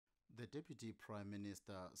Deputy Prime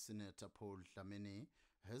Minister, Senator Paul Dlamini,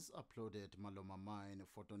 has applauded Maloma Mine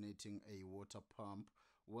for donating a water pump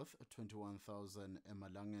worth 21,000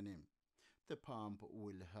 emalangeni. The pump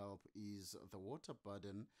will help ease the water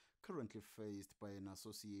burden currently faced by an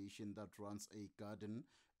association that runs a garden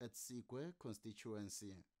at Sigwe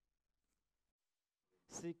constituency.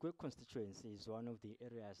 Sigwe constituency is one of the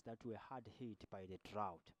areas that were hard hit by the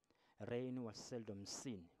drought. Rain was seldom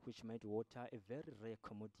seen, which made water a very rare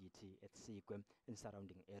commodity at Sigwe and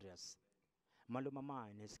surrounding areas. Maloma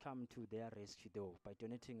Mine has come to their rescue though by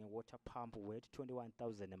donating a water pump worth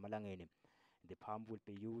 21,000 emalangeni. The pump will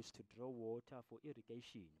be used to draw water for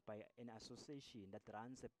irrigation by an association that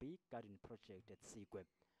runs a big garden project at Sigwe.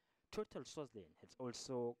 Total Swaziland has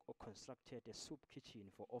also constructed a soup kitchen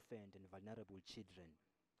for orphaned and vulnerable children.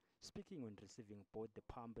 Speaking when receiving both the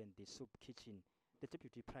pump and the soup kitchen, the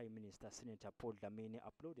Deputy Prime Minister, Senator Paul Dlamini,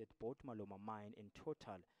 applauded both Maloma Mine and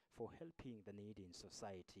Total for helping the needy in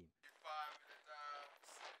society.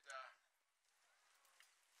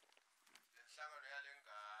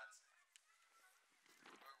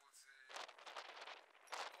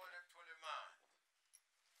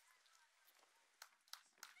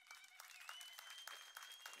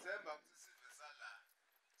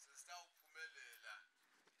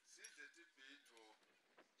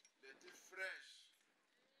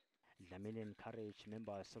 Dlamini encouraged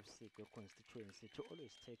members of Sigwe constituency to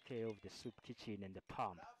always take care of the soup kitchen and the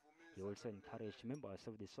pump. He also encouraged members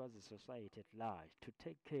of the Swazi society at large to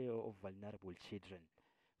take care of vulnerable children.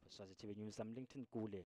 For Swazi TV News, I'm Linton Gule.